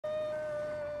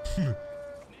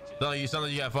You sound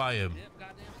like you got fired. Yep,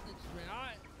 goddamn snitches, man. All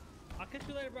right. I'll catch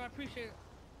you later, bro. I appreciate it.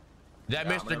 That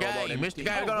Mr. Guy. Mr.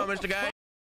 Guy, what's going on, Mr. Guy?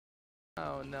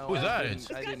 Oh no. Who's that?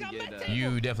 I didn't get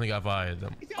You definitely got fired.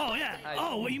 Oh yeah.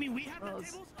 Oh, what you mean we have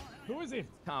tables? Who is it?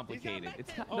 Complicated.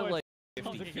 It's kind of like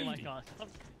 50-50.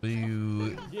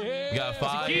 You got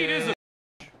fired.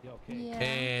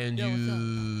 And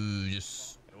you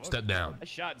just stepped down. I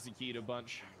shot Zakita a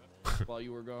bunch while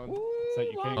you were gone. So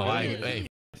you can't hey.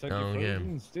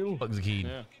 Still. Fuck the key.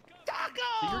 Yeah. Taco!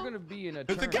 So you're gonna be an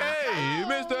Mr. attorney. K!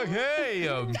 Mr. K!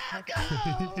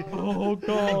 Oh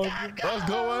God! What's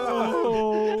going on?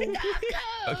 Oh.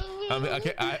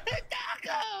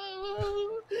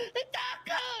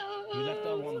 You left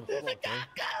that one on the floor,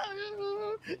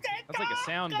 okay? That's like a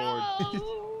soundboard.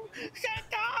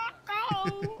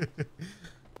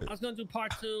 I was gonna do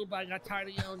part 2, but I got tired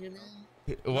of yelling your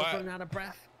name. What? Running out of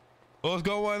breath. What's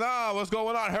going on? What's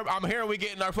going on? I'm hearing we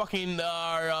getting our fucking,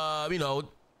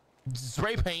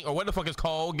 spray paint or what the fuck it's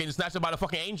called, getting snatched up by the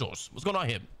fucking angels. What's going on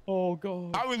here? Oh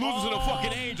God! Are we losing to the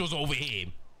fucking angels over here?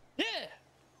 Yeah.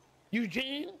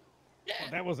 Eugene. Yeah.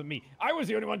 Oh, that wasn't me. I was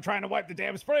the only one trying to wipe the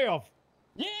damn spray off.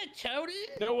 Yeah, Chody.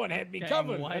 No one had me Damn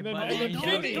covered. white And then buddy.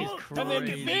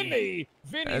 Vinny.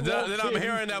 And then I'm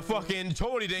hearing that fucking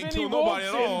Chody didn't Vinny kill nobody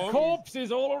at walks in, all.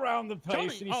 corpses all around the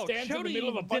place, and he Oh, stands in the Chody middle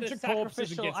of a did bunch of corpses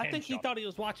and sacrificial- gets I think he headshot. thought he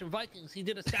was watching Vikings. He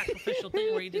did a sacrificial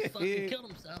thing where he just fucking killed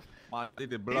himself. Did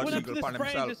the He blood went up to single the upon spray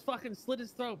and himself. just fucking slit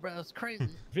his throat, bro. It's crazy.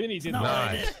 Vinny did Not what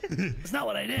I Nice. did. It's not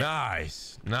what I did.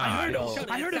 Nice. I Nice.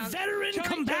 heard a veteran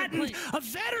combatant, a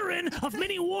veteran of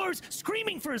many wars,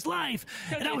 screaming for his life,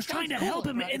 and I was trying to help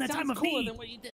him in a time of need.